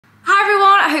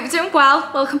I hope you're doing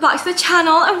well. Welcome back to the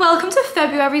channel and welcome to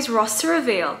February's roster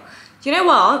reveal. You know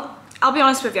what? I'll be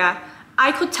honest with you.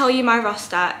 I could tell you my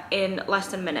roster in less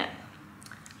than a minute,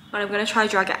 but I'm going to try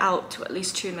drag it out to at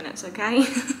least 2 minutes, okay?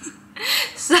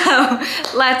 So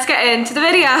let's get into the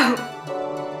video.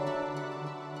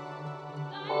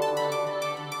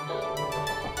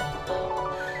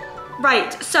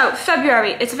 Right, so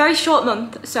February, it's a very short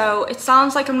month, so it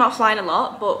sounds like I'm not flying a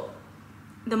lot, but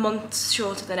the month's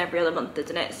shorter than every other month,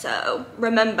 isn't it? So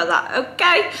remember that,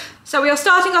 okay? So we are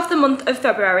starting off the month of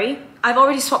February. I've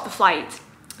already swapped the flight.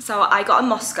 So I got a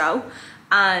Moscow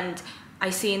and I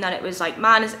seen that it was like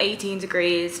minus 18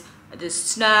 degrees, there's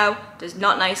snow, there's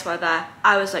not nice weather.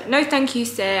 I was like, no thank you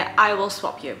sir, I will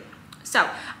swap you. So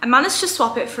I managed to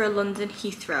swap it for a London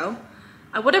Heathrow.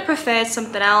 I would have preferred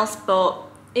something else, but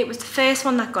it was the first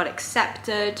one that got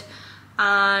accepted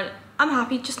and I'm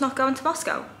happy just not going to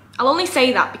Moscow. I'll only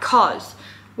say that because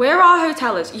where our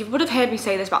hotel is, you would have heard me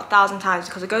say this about 1,000 times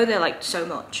because I go there like so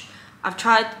much. I've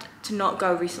tried to not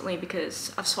go recently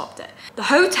because I've swapped it. The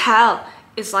hotel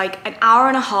is like an hour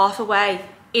and a half away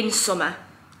in summer,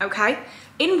 okay?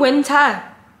 In winter,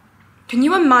 can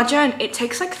you imagine? It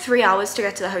takes like 3 hours to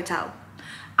get to the hotel.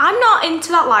 I'm not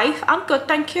into that life. I'm good,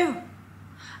 thank you.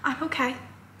 I'm okay.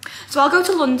 So I'll go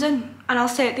to London and I'll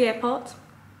stay at the airport.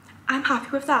 I'm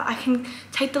happy with that. I can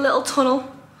take the little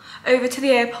tunnel over to the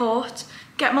airport,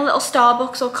 get my little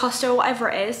Starbucks or Costa or whatever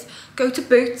it is, go to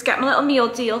Boots, get my little meal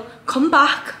deal, come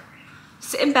back,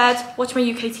 sit in bed, watch my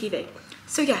UK TV.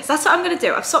 So yes, that's what I'm gonna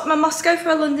do. I've swapped my Moscow for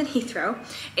a London Heathrow.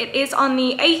 It is on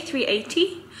the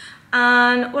A380,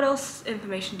 and what else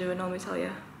information do I normally tell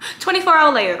you?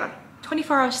 24-hour layover,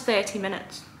 24 hours 30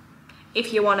 minutes,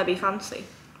 if you wanna be fancy.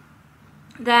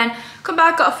 Then come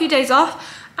back, got a few days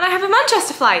off, and I have a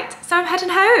Manchester flight, so I'm heading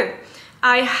home.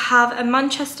 I have a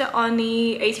Manchester on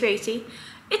the A380.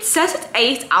 It says it's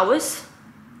 8 hours.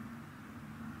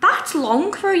 That's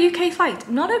long for a UK flight.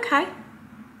 Not okay.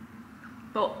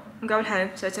 But I'm going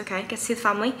home, so it's okay. Get to see the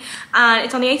family. And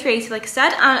it's on the A380, like I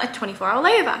said, and a 24-hour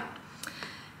layover.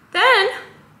 Then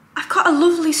I've got a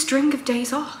lovely string of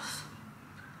days off.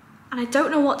 And I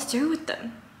don't know what to do with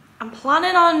them. I'm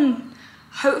planning on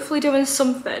hopefully doing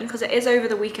something because it is over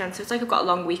the weekend, so it's like I've got a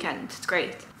long weekend. It's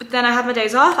great. But then I have my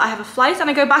days off, I have a flight, and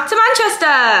I go back to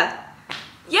Manchester.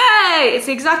 Yay! It's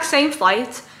the exact same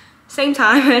flight, same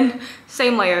time, and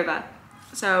same layover.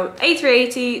 So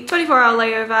A380, 24-hour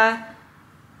layover,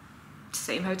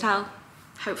 same hotel.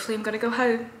 Hopefully I'm gonna go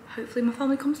home. Hopefully my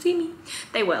family come see me.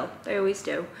 They will, they always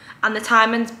do. And the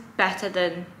timing's better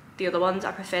than the other ones.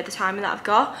 I prefer the timing that I've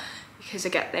got, because I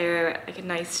get there at like a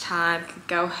nice time, can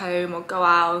go home or go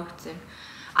out, and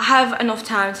I have enough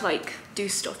time to like do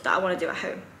stuff that I want to do at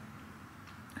home.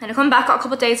 Then I come back, got a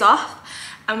couple of days off,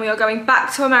 and we are going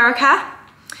back to America.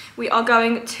 We are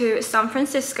going to San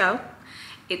Francisco.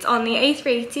 It's on the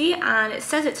A380 and it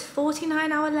says it's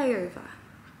 49-hour layover.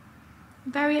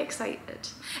 I'm very excited.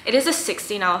 It is a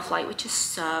 16-hour flight, which is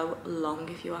so long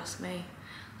if you ask me.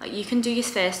 Like you can do your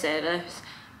first service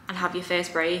and have your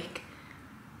first break,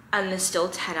 and there's still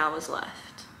 10 hours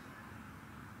left.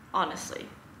 Honestly,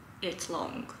 it's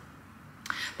long.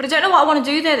 But I don't know what I want to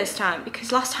do there this time,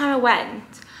 because last time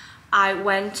I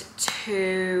went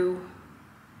to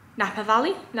Napa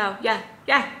Valley? No, yeah,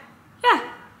 I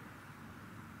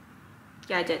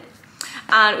did.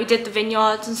 And we did the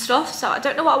vineyards and stuff, so I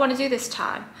don't know what I want to do this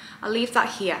time. I'll leave that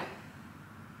here.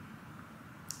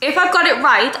 If I've got it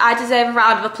right, I deserve a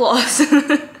round of applause.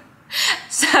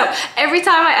 So every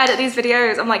time I edit these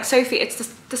videos, I'm like, Sophie, it's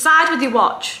the side with your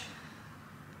watch.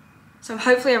 So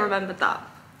hopefully I remembered that.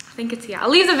 I think it's here. I'll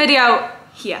leave the video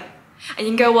here and you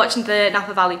can go watch the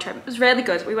Napa Valley trip. It was really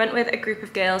good. We went with a group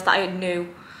of girls that I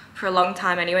knew for a long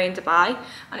time anyway in Dubai,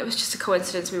 and it was just a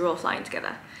coincidence we were all flying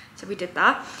together. So we did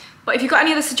that. But if you've got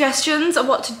any other suggestions of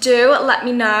what to do, let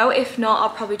me know. If not,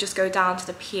 I'll probably just go down to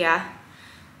the pier.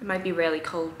 It might be really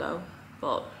cold though,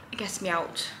 but it gets me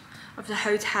out of the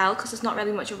hotel because there's not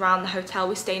really much around the hotel.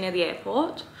 We stay near the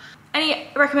airport. Any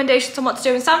recommendations on what to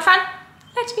do in San Fran?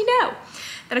 Let me know.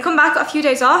 Then I come back, got a few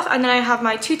days off, and then I have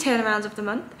my 2 turnarounds of the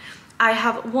month. I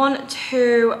have one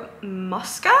to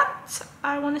Muscat,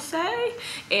 I want to say,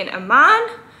 in Oman.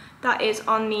 That is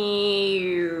on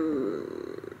the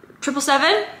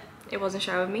 777. It wasn't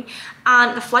showing me.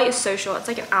 And the flight is so short, it's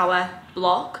like an hour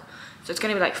block. So it's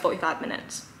gonna be like 45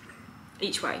 minutes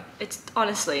each way. It's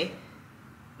honestly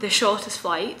the shortest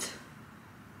flight,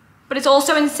 but it's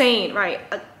also insane, right?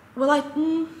 Well, I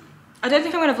don't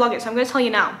think I'm gonna vlog it, so I'm gonna tell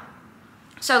you now.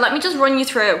 So let me just run you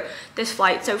through this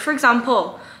flight. So for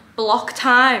example, block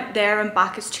time there and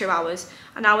back is 2 hours,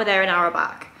 an hour there, an hour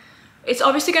back. It's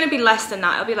obviously going to be less than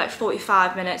that. It'll be like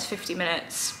 45 minutes, 50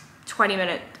 minutes, 20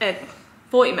 minutes,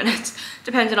 40 minutes,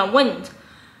 depending on wind.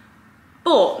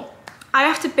 But I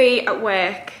have to be at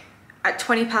work at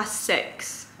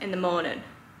 6:20 in the morning,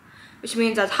 which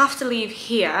means I'd have to leave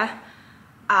here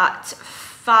at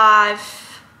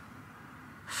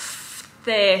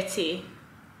 5:30,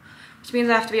 which means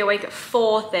I have to be awake at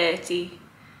 4:30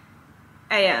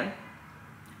 AM,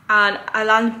 and I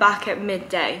land back at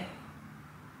midday,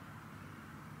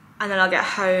 and then I'll get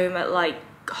home at like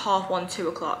 1:30, 2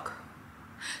 o'clock.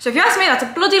 So if you ask me, that's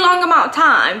a bloody long amount of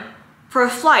time for a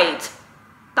flight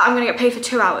that I'm gonna get paid for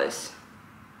 2 hours.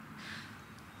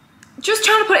 Just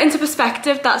trying to put it into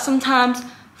perspective that sometimes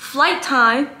flight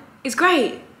time is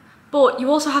great, but you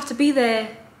also have to be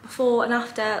there before and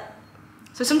after.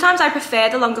 So sometimes I prefer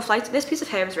the longer flights. This piece of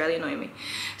hair is really annoying me.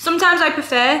 Sometimes I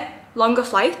prefer longer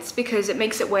flights because it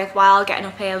makes it worthwhile getting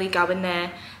up early, going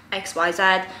there,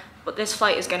 XYZ. But this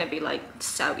flight is gonna be like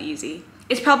so easy.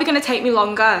 It's probably gonna take me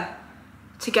longer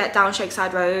to get down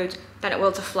Shakeside Road than it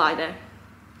will to fly there.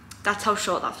 That's how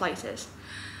short that flight is.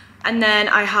 And then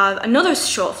I have another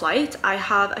short flight. I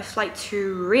have a flight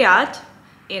to Riyadh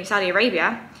in Saudi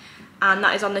Arabia, and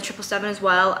that is on the 777 as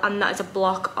well, and that is a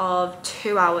block of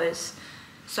 2 hours.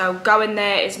 So going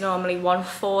there is normally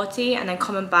 1:40, and then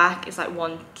coming back is like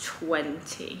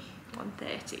 1:20,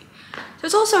 1:30. So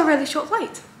it's also a really short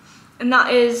flight. And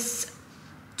that is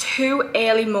 2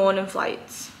 early morning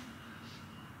flights.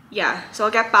 Yeah, so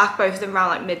I'll get back both of them around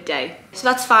like midday. So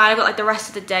that's fine. I've got like the rest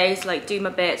of the day to like do my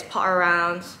bits, potter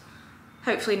around,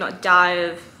 hopefully not die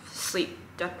of sleep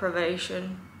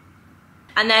deprivation.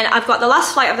 And then I've got the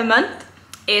last flight of the month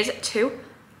is to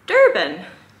Durban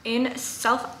in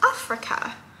South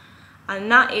Africa.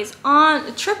 And that is on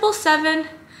the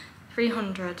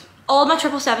 777-300. All my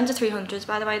 777s are 300s,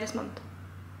 by the way, this month.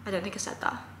 I don't think I said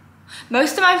that.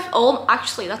 Most of my,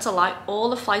 actually that's a lie, all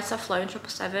the flights I've flown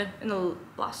 777 in the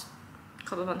last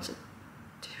couple of months are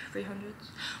 300s.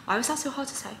 Why was that so hard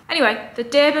to say? Anyway, the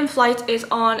Durban flight is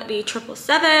on the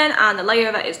 777 and the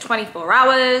layover is 24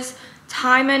 hours.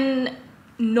 Timing,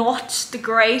 not the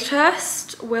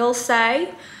greatest, will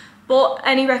say. But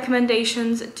any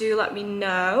recommendations, do let me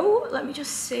know. Let me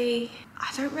just see. I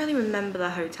don't really remember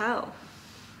the hotel.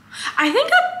 I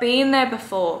think I've been there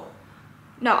before.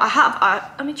 No, I have.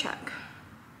 Let me check.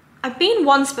 I've been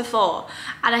once before,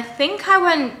 and I think I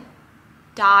went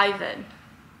diving.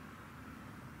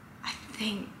 I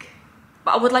think.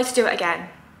 But I would like to do it again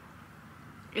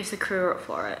if the crew are up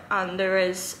for it. And there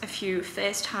is a few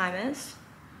first timers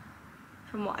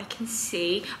from what I can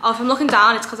see. Oh, if I'm looking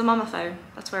down, it's because I'm on my phone.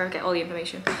 That's where I get all the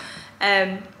information.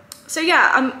 So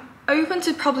yeah, I'm open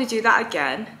to probably do that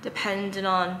again, depending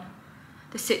on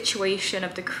the situation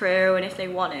of the crew and if they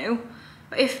want to.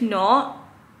 But if not,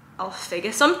 I'll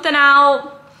figure something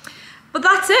out. But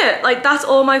that's it. Like, that's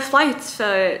all my flights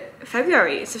for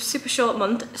February. It's a super short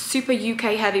month, super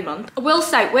UK heavy month. I will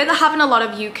say, with having a lot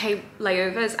of UK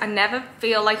layovers, I never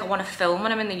feel like I want to film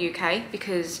when I'm in the UK,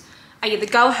 because I either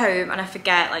go home and I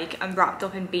forget, like, I'm wrapped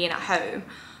up in being at home,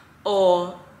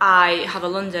 or I have a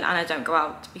London and I don't go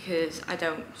out because I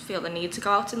don't feel the need to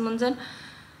go out in London.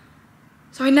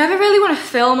 So I never really want to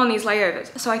film on these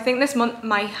layovers. So I think this month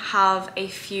might have a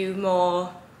few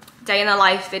more day in the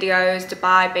life videos,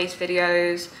 Dubai-based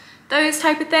videos, those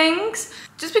type of things.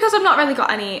 Just because I've not really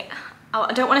got any,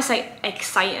 I don't want to say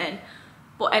exciting,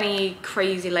 but any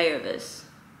crazy layovers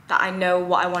that I know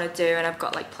what I want to do and I've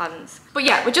got like plans. But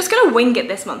yeah, we're just going to wing it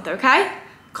this month, okay?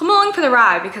 Come along for the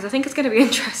ride because I think it's going to be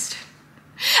interesting.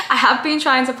 I have been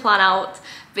trying to plan out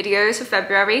videos for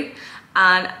February,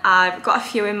 and I've got a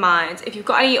few in mind. If you've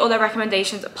got any other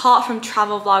recommendations apart from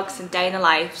travel vlogs and day in the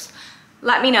lives,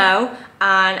 let me know,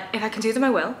 and if I can do them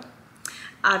I will.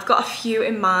 I've got a few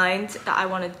in mind that I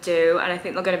want to do, and I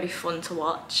think they're going to be fun to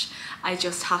watch. I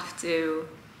just have to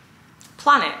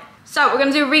plan it. So we're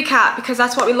going to do a recap because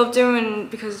that's what we love doing,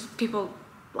 because people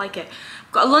like it.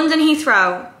 I've got a London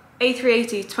Heathrow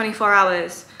A380 24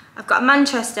 hours. I've got a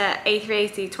Manchester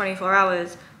A380 24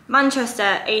 hours.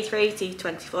 Manchester A380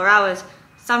 24 hours.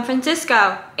 San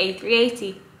Francisco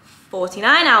A380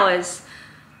 49 hours.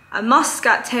 A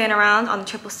Muscat turnaround on the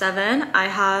 777. I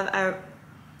have a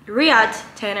Riyadh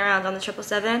turnaround on the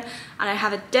 777, and I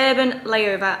have a Durban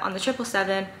layover on the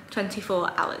 777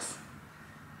 24 hours.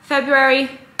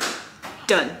 February,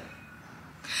 done.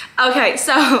 Okay,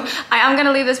 so I am going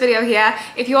to leave this video here.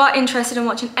 If you are interested in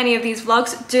watching any of these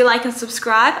vlogs, do like and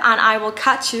subscribe, and I will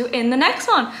catch you in the next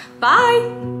one. Bye!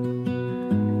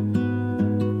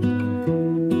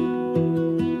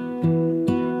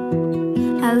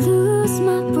 I lose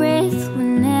my breath